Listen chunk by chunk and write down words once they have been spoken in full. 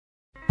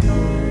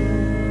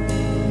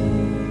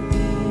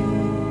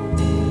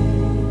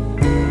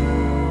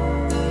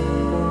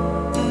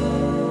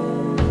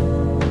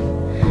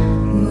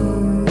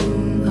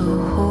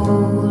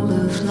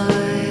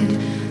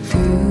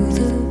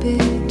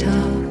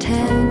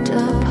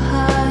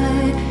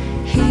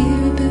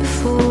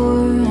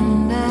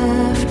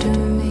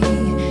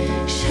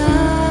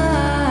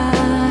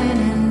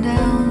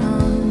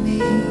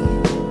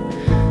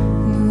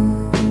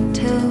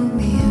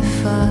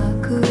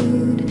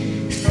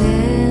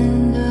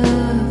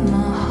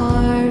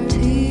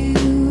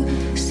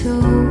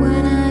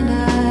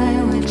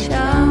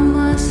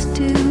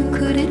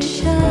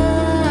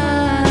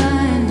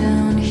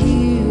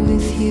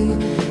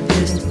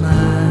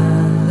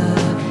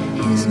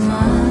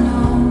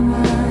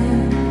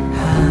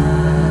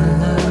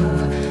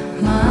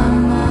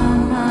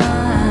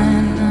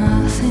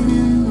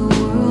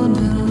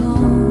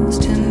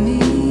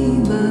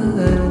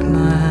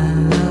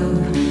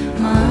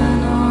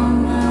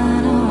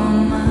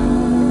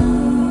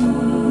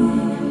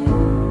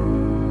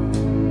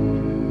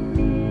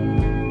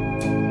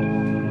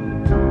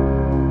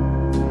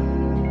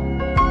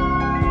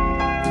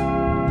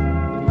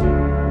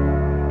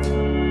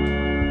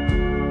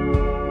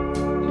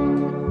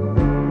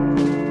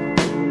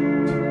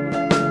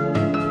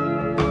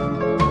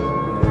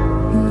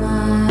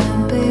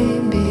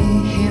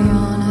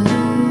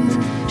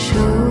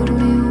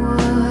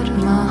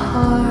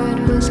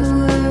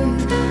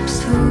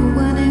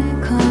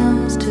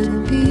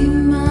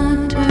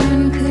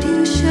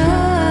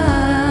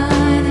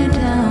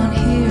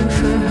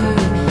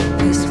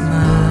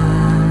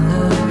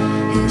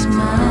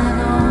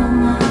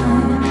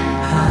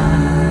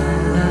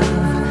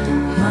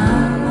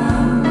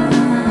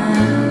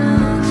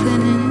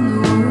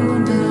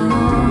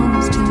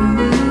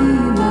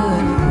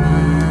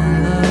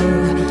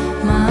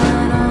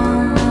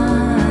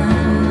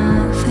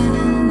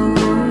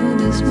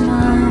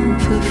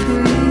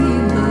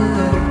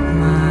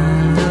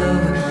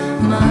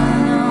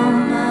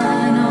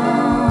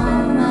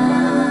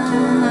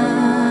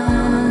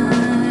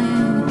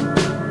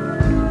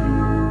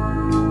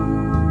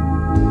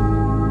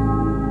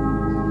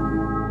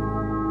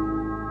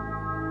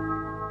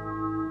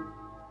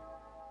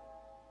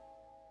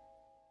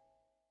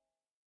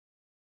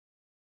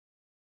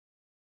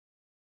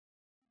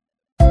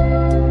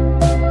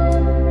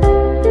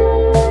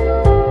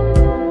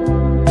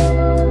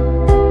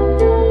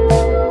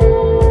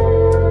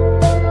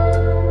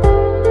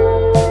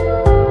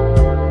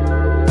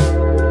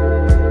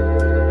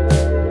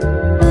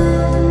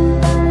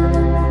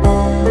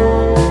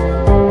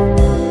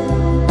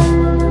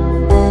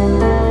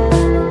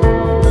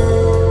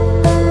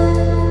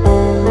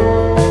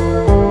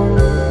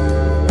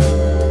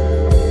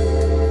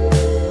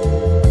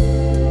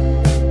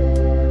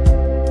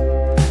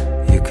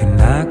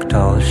act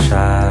all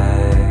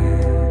shy,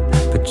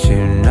 but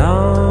you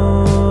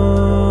know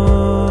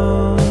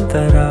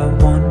that I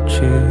want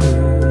you.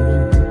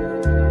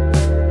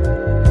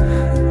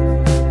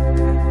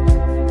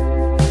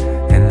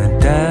 In the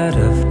dead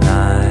of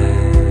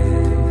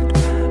night,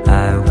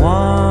 I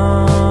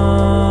want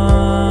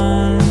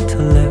to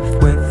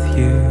live with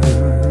you.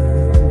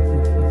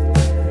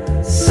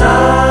 So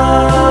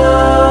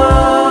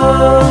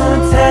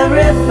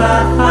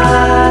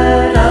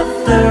terrified of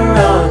the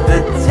road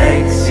that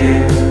takes you.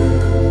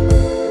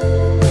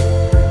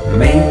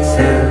 Me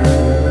too.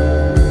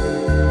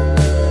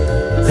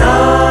 Don't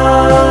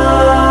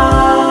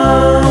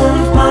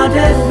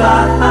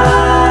modify,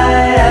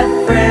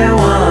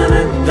 everyone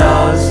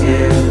adores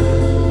you.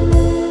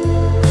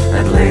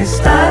 At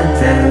least I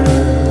do.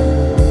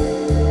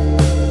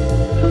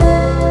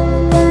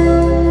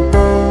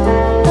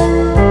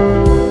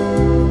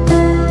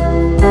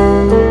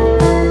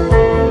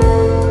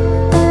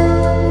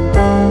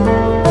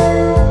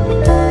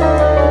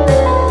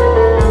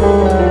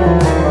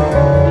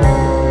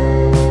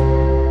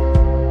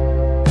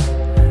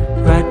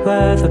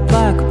 Where the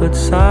blackbird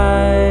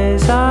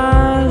sighs,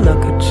 I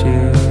look at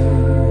you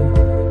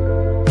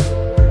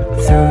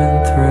through and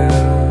through,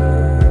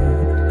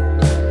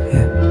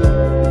 yeah.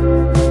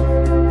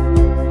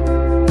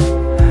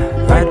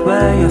 Right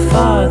where your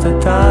father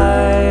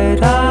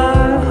died, I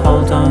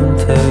hold on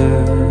to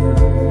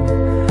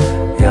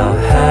your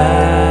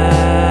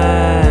hand.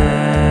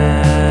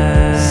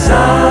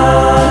 So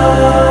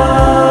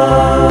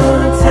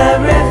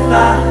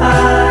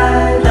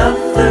terrified of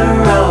the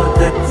road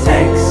that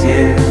takes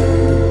you.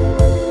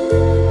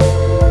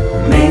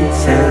 Me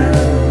too.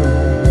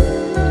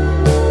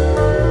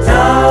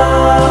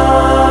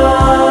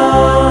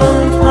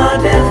 Don't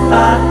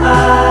modify,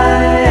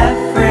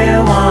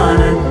 everyone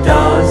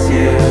adores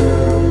you.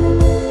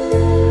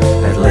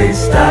 At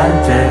least I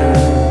do.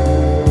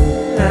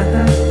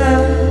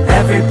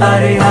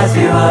 Everybody has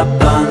you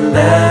up on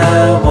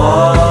their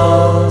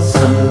walls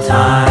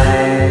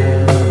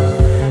sometimes.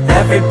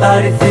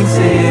 Everybody thinks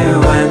of you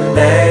when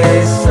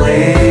they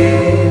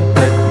sleep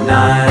at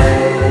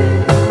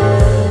night.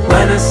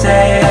 When I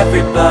say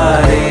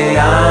everybody,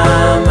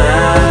 I'm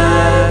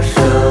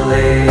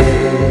actually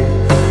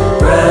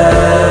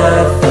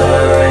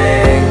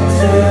referring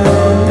to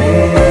me.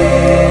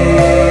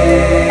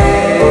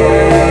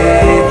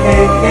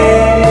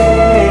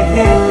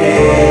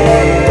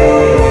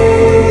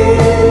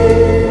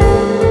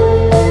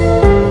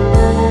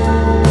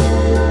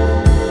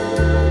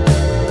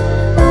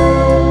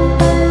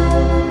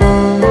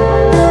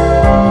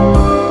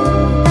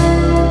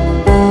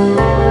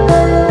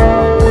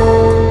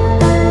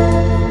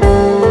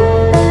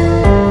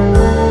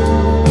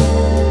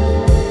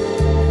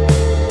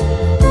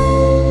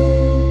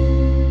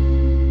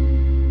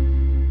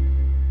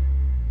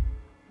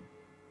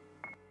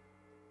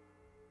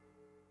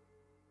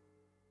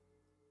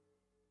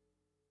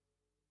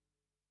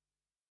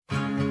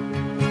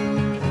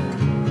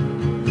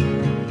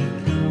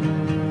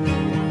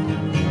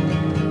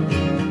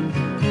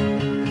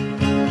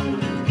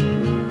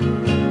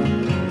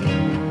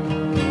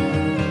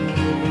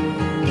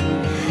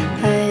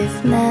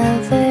 I've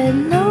never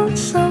known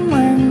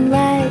someone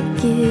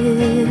like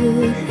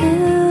you,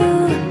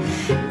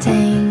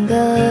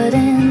 tangled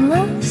in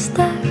love,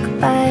 stuck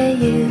by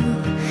you.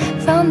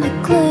 Found the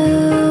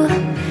clue.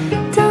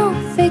 Don't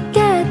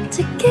forget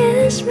to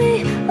kiss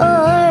me,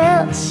 or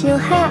else you'll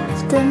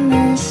have to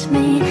miss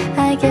me.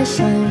 I guess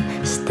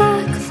I'm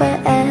stuck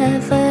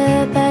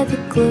forever by the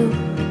glue.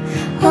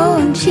 Oh,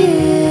 and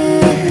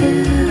you.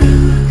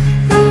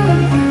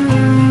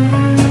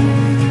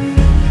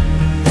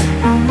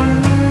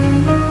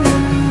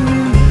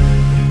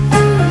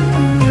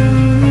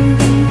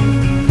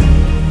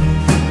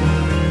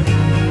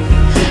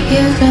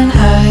 You've been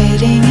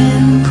hiding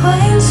in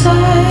plain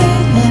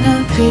sight and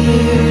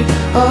appeared.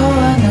 Oh,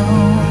 I know.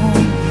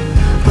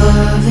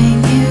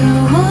 Loving you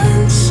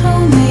once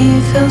only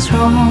feels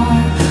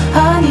wrong. I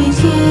need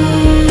you.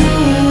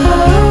 I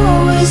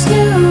always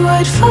knew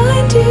I'd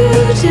find you.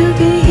 To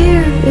be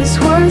here is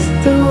worth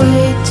the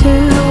wait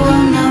too.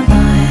 I'm not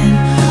lying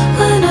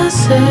when I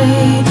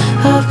say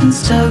I've been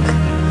stuck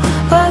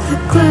by the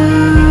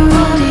glue.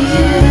 To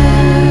you,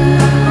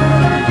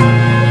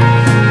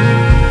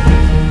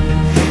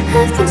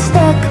 I've been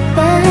stuck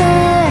by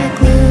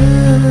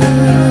glue.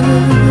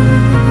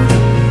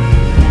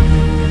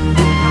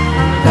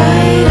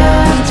 right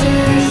after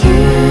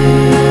you.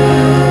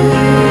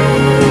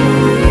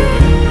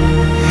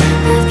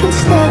 I've been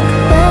stuck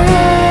by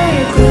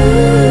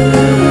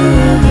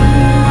glue.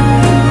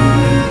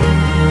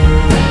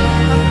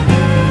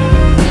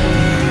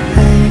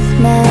 I've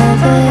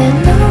never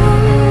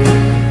known.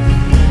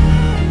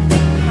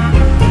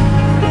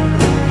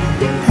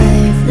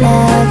 I've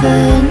never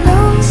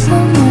known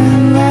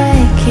someone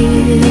like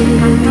you.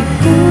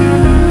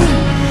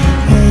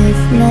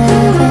 I've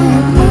never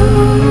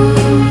known.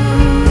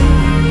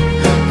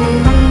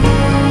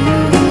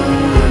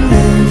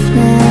 I've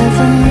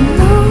never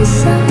known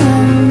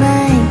someone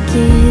like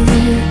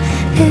you.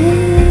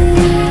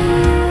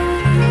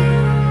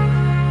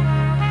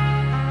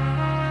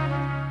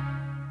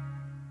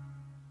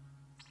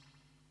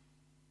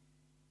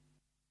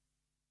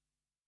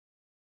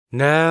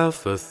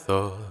 Never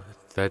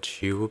thought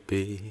that you would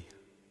be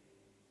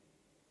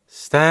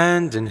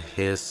standing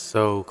here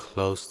so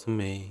close to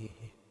me.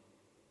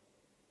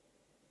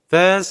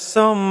 There's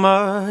so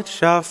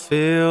much I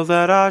feel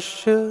that I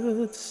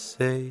should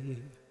say,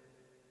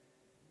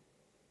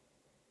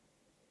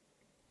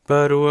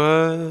 but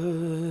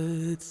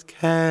words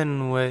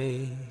can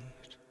wait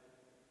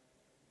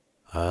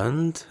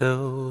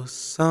until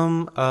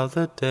some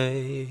other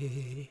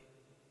day.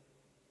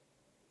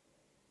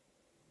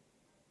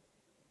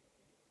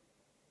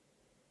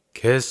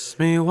 Kiss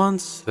me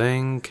once,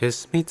 then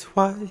kiss me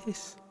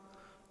twice,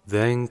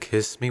 then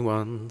kiss me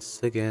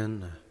once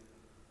again.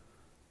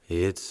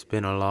 It's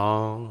been a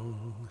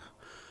long,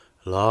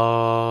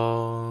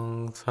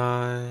 long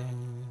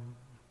time.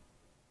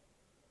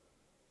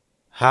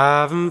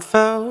 Haven't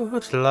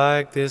felt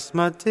like this,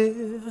 my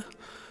dear,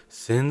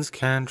 since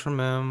can't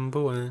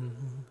remember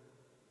when.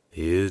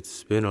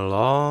 It's been a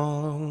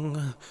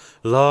long,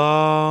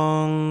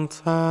 long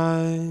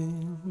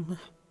time.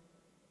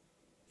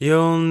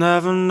 You'll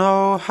never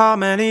know how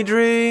many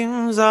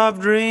dreams I've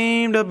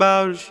dreamed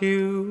about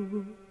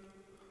you,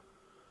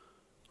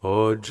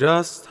 or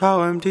just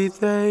how empty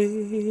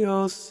they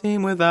all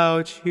seem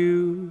without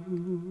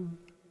you.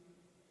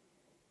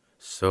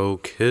 So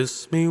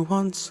kiss me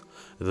once,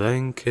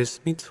 then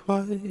kiss me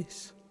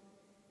twice,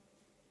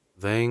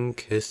 then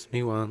kiss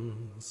me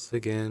once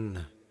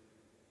again.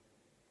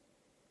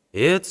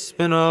 It's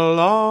been a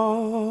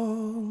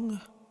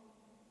long,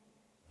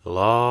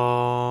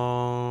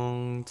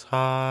 long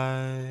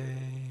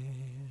time.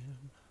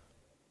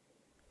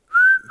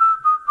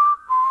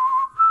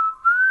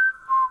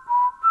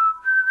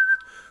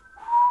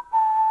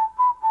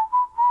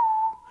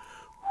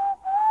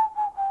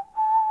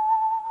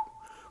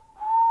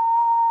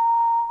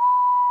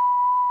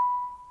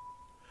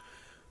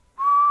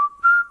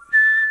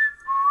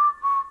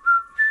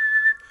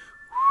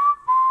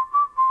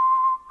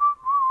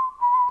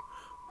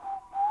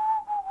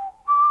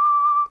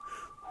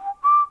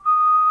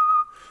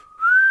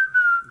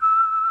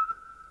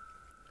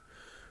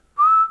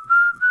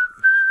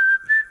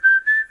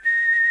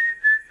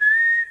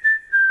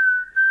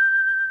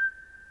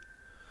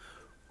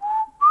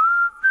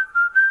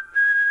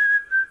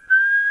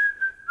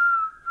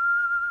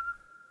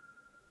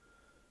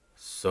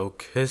 So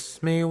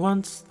kiss me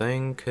once,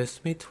 then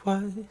kiss me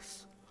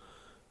twice,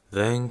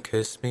 then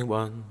kiss me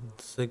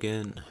once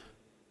again.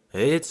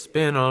 It's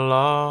been a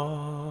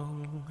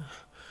long,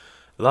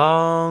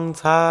 long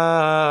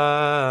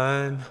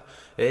time.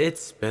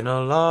 It's been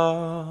a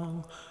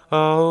long,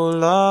 oh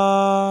long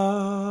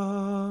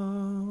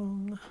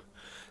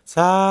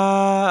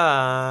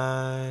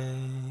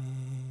time.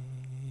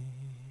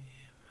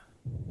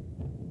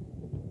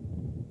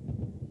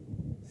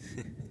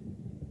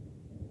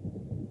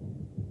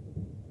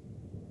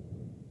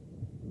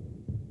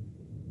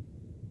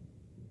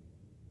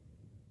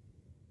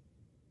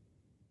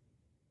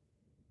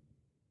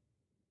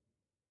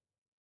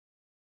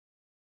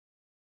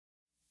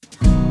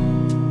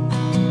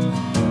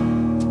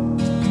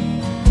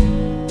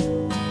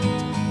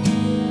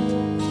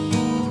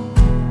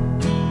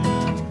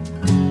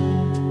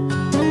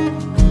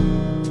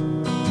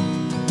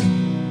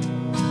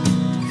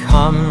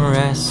 Come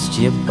rest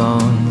your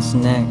bones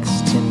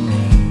next to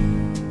me,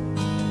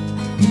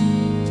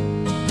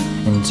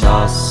 and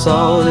toss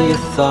all your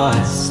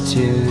thoughts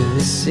to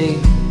the sea.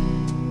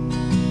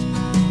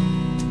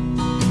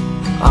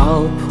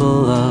 I'll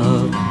pull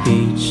up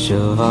each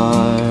of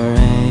our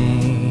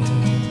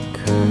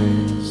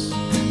anchors,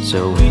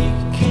 so we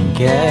can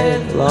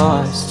get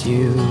lost,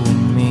 you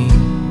and me.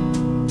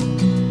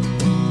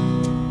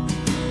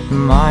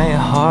 My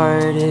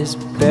heart is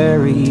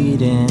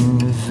buried in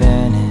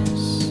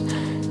Venice,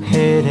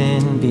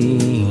 hidden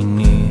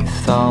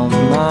beneath all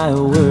my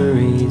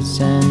worries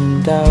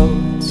and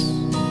doubts.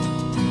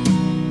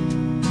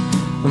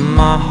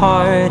 My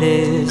heart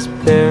is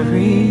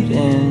buried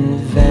in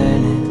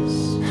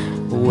Venice,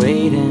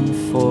 waiting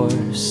for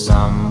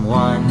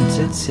someone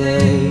to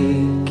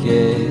take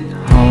it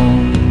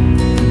home.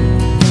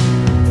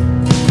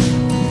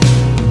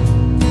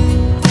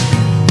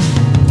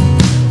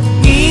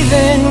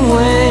 Even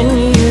when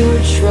you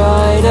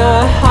try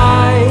to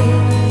hide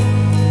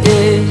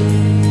it,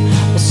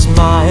 a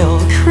smile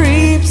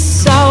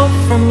creeps out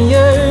from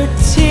your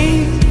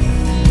teeth.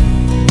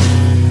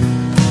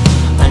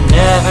 I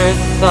never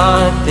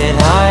thought that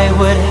I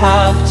would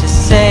have to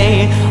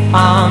say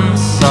I'm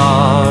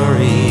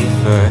sorry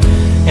for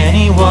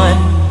anyone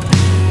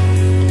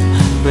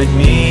but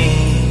me.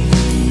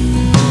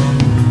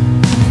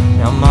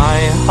 Now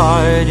my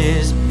heart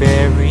is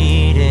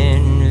buried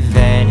in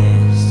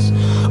Venice,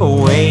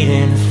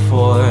 waiting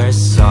for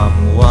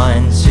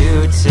someone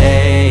to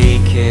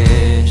take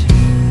it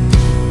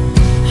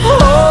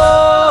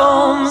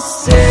home.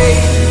 Say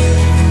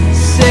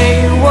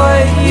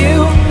what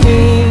you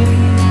mean.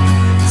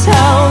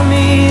 Tell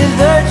me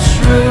the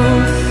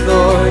truth,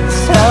 or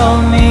tell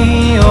me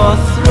you're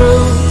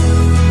through.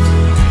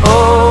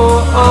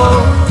 Oh, oh,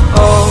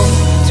 oh,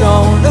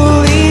 don't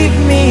leave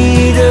me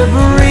to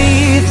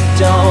breathe.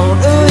 Don't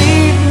leave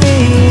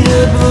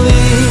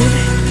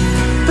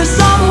for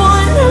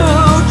someone who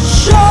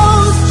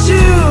chose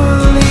to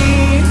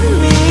leave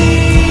me.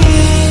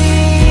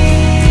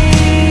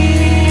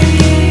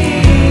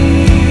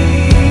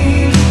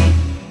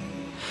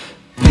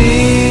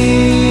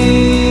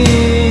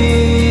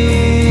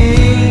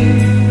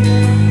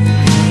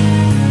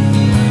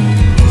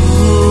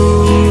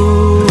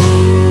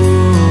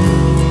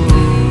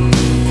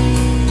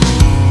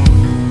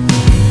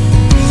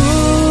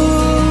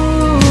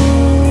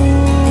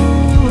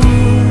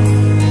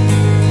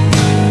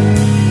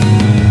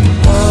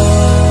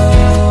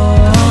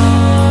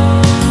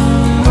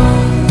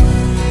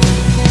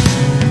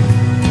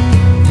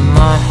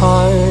 My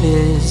heart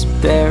is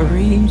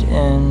buried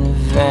in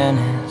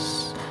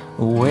Venice,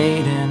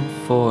 waiting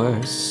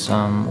for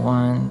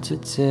someone to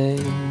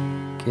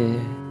take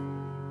it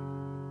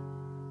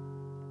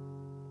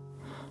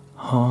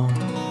home.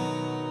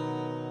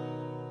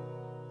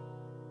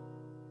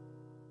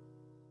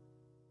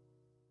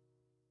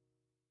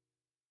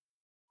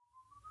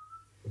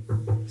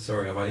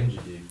 Sorry, have I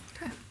injured you?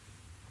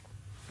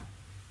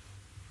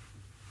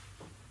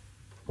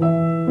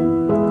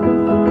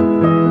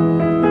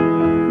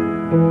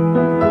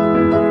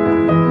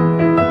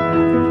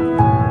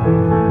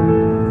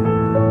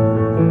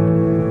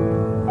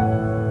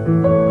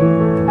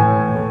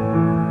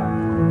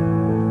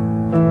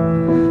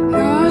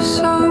 You're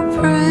so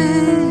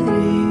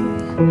pretty.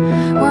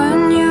 When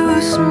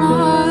you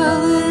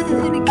smile,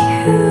 it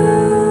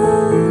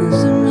kills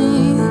me.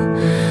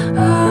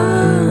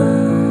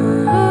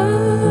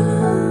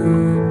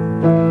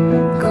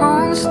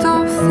 Can't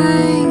stop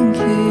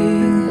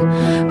thinking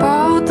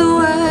about the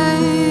way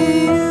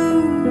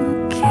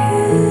you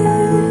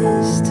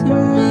kissed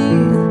me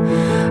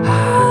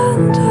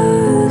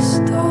under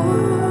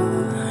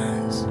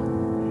stars.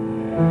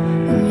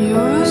 And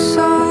you're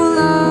so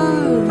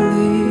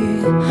lovely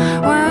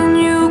when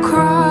you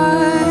cry,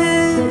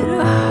 it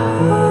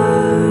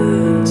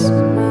hurts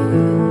me.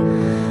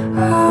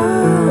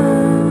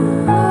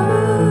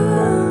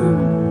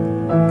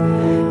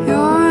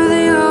 You're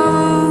the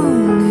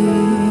only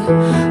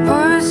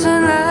person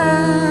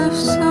left,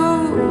 so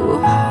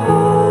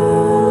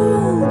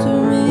hold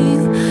me.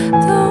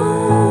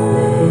 Don't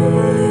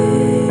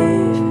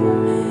leave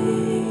me.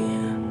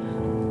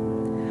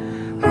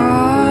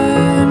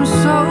 I'm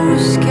so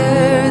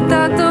scared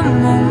that the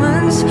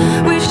moments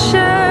we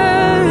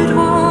shared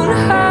won't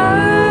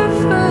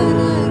happen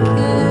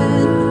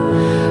again.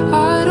 I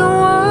don't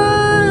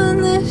want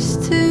this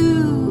to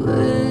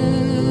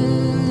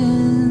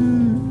end,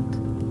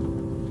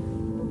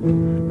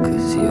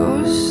 'cause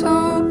you're so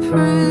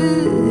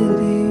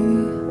pretty.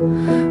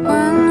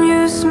 When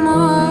you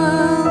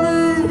smile,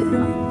 it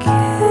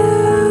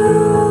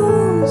kills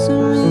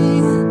me.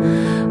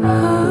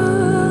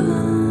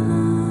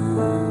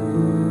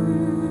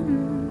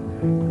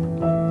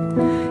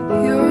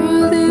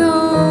 You're the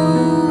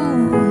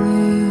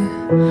only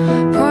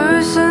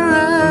person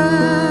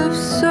left,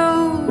 so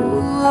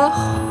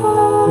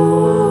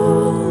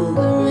hold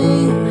me.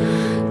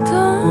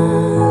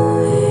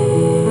 Don't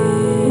leave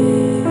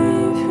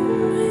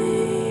me.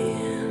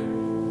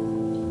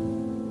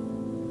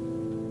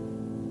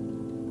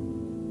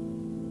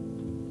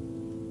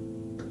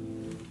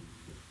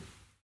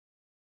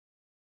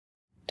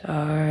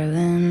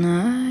 Darling,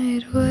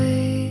 I'd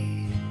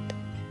wait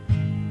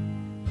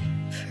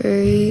for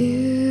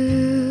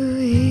you,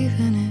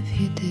 even if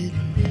you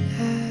didn't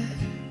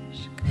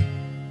ask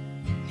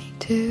me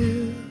to.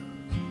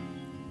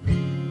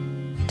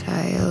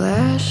 Tie a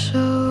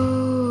lasso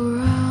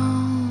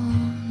around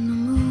the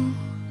moon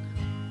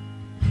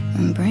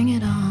and bring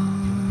it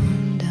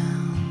on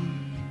down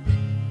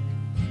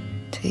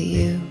to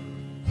you.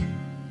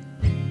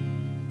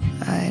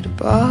 I'd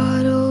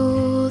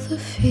bottle the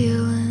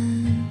feeling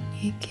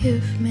you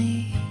give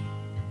me,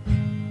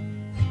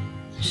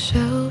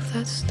 shelve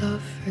that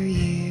stuff for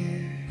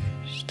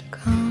years to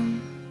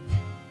come.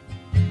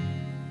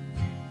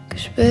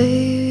 'Cause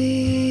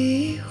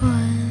baby,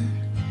 when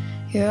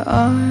your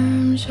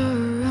arms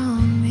are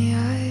around me,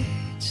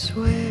 I'd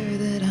swear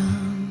that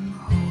I'm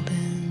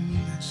holding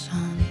the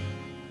sun.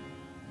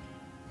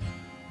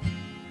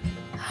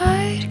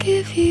 I'd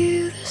give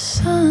you the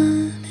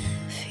sun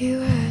if you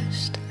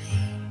asked me.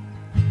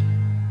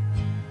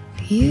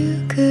 You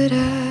could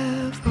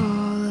have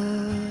all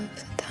of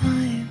the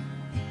time.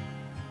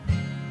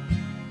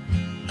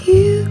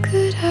 You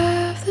could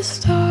have the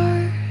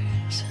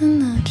stars and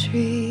the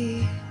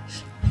trees.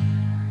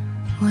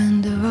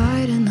 When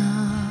dividing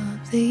up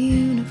the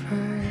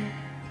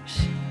universe,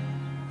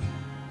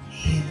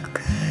 you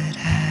could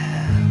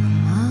have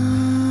mine.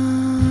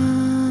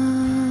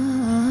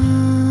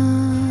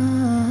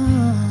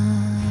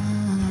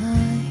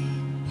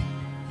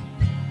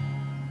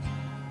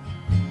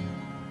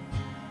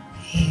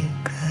 You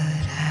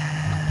could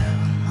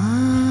have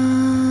mine.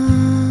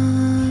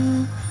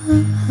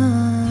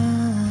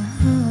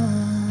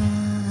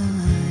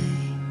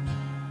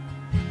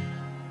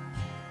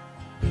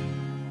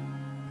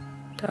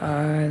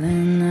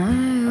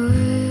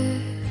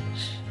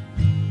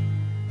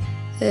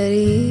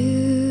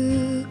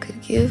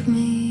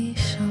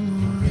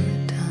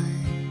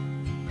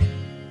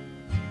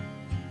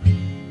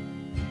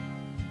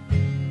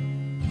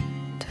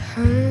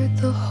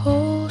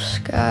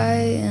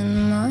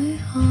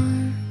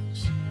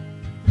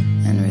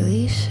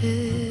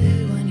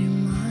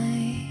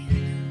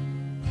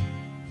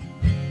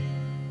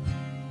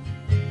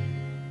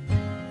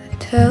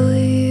 tell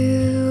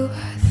you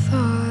I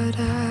thought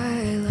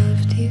I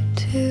loved you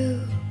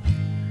too.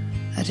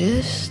 I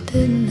just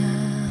didn't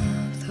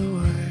have the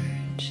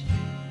words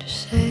to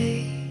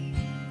say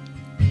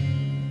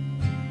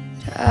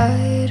that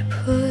I'd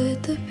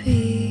put the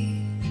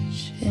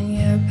beach in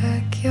your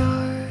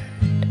backyard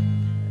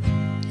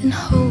in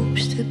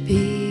hopes to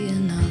be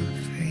enough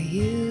for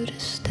you to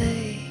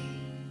stay.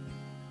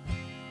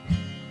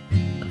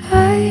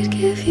 I'd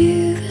give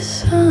you the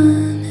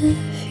sun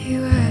if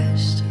you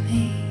asked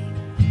me.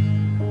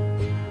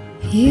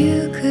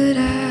 You could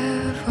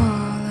have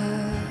all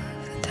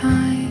of the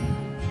time.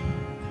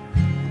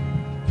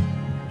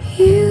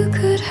 You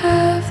could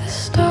have the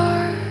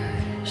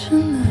stars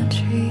and the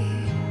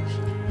trees,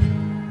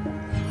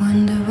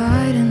 one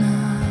dividing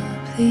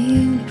up the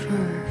universe.